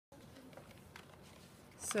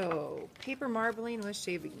So, paper marbling with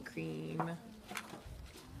shaving cream.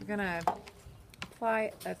 We're gonna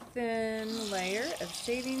apply a thin layer of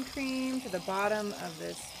shaving cream to the bottom of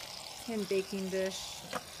this tin baking dish.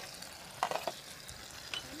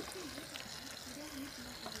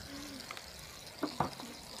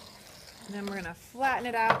 And then we're gonna flatten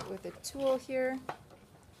it out with a tool here.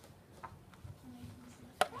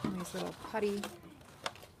 And these little putty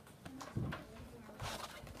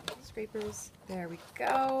scrapers. There we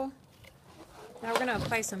go. Now we're going to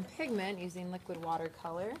apply some pigment using liquid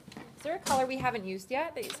watercolor. Is there a color we haven't used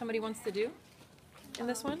yet that somebody wants to do in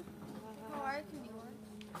this one? Oh, I can do one.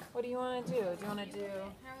 What do you want to do? Do you want to do...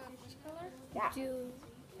 Color? Yeah. Do...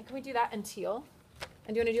 Can we do that in teal?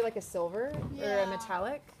 And do you want to do like a silver or a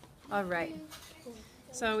metallic? All right.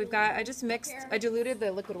 So we've got, I diluted the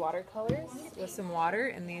liquid watercolors with some water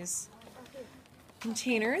in these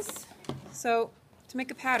containers. So to make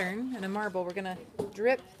a pattern and a marble, we're going to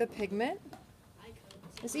drip the pigment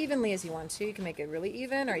as evenly as you want to. You can make it really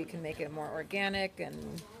even, or you can make it more organic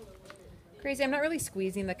and crazy. I'm not really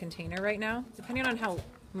squeezing the container right now. Depending on how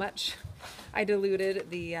much I diluted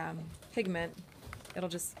the pigment, it'll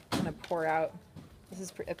just kind of pour out. This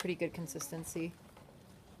is a pretty good consistency.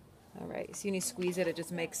 All right, so when you squeeze it, it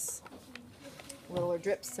just makes littler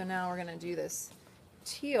drips. So now we're going to do this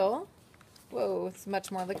teal. Whoa, it's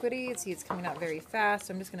much more liquidy. See, it's coming out very fast.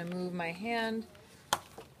 So I'm just going to move my hand,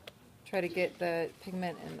 try to get the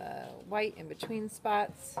pigment in the white in between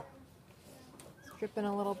spots. It's dripping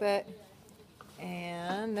a little bit.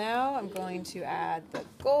 And now I'm going to add the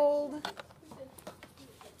gold.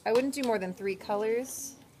 I wouldn't do more than 3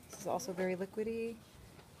 colors. This is also very liquidy.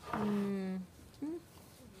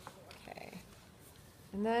 Okay.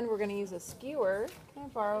 And then we're going to use a skewer. Can I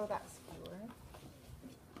borrow that skewer?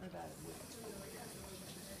 Or that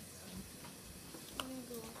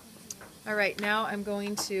All right, now I'm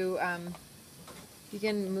going to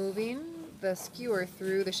begin moving the skewer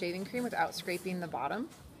through the shaving cream without scraping the bottom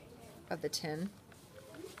of the tin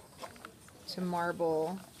to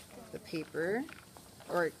marble the paper,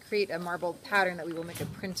 or create a marbled pattern that we will make a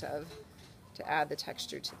print of to add the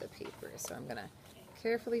texture to the paper. So I'm going to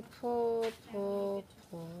carefully pull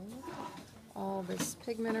all this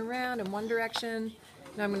pigment around in one direction.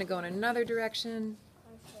 Now I'm going to go in another direction.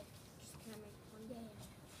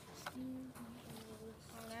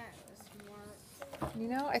 You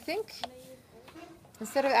know, I think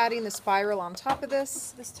instead of adding the spiral on top of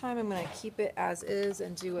this time I'm going to keep it as is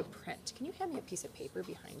and do a print. Can you hand me a piece of paper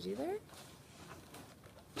behind you there?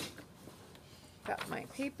 Got my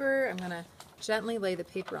paper. I'm going to gently lay the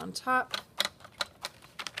paper on top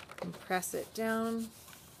and press it down,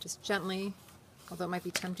 just gently, although it might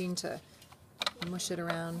be tempting to mush it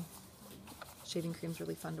around. Shaving cream's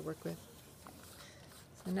really fun to work with.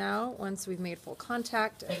 So now, once we've made full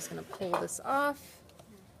contact, I'm just going to pull this off.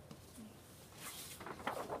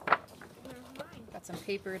 Got some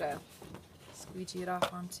paper to squeegee it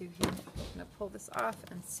off onto here. I'm going to pull this off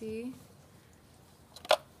and see.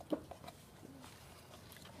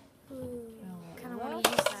 Kind of want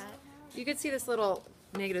to use that. You could see this little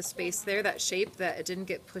negative space there, that shape that it didn't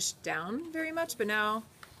get pushed down very much, but now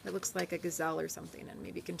it looks like a gazelle or something, and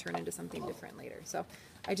maybe it can turn into something different later. So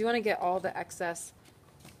I do want to get all the excess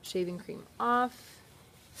shaving cream off,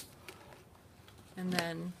 and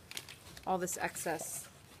then all this excess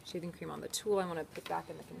shaving cream on the tool I want to put back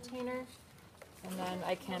in the container, and then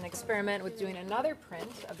I can experiment with doing another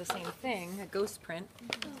print of the same thing, a ghost print,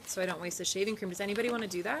 so I don't waste the shaving cream. Does anybody want to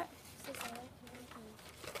do that?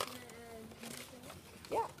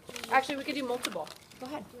 Yeah, actually we could do multiple. Go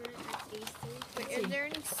ahead. Wait, is there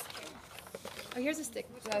any... Oh, here's a stick,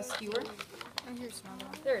 skewer. Oh, here's another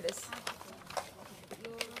one. There it is.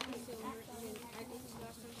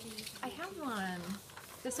 I have one.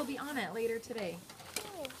 This will be on it later today.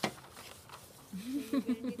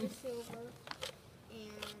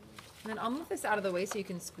 And then I'll move this out of the way so you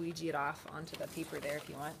can squeegee it off onto the paper there if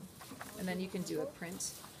you want. And then you can do a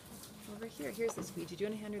print over here. Here's the squeegee. Do you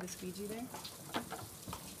want to hand her the squeegee there?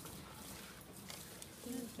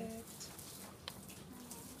 Perfect.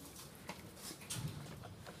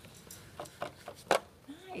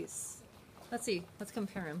 Nice. Let's see. Let's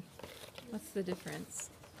compare them. What's the difference?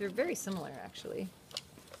 They're very similar, actually.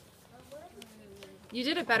 You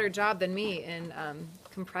did a better job than me in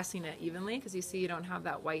compressing it evenly, because you see you don't have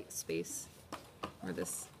that white space where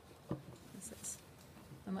this is.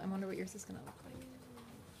 I wonder what yours is going to look like.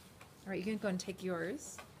 All right, you can go and take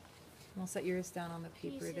yours. We'll set yours down on the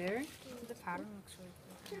paper there. The pattern looks really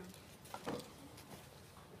cool.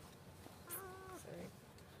 Sorry.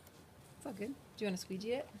 It's all good. Do you want to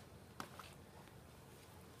squeegee it?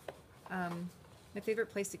 My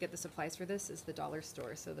favorite place to get the supplies for this is the dollar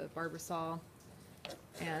store. So the Barbasol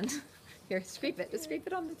and here, scrape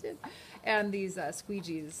it on the tin. And these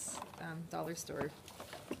squeegees, dollar store.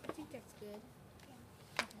 I think that's good.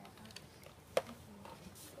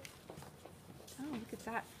 Oh, look at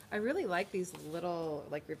that. I really like these little,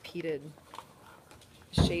 like, repeated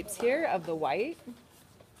shapes here of the white.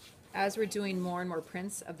 As we're doing more and more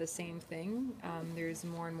prints of the same thing, there's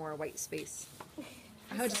more and more white space.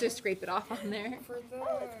 I would just scrape it off on there. For the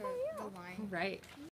line. Right.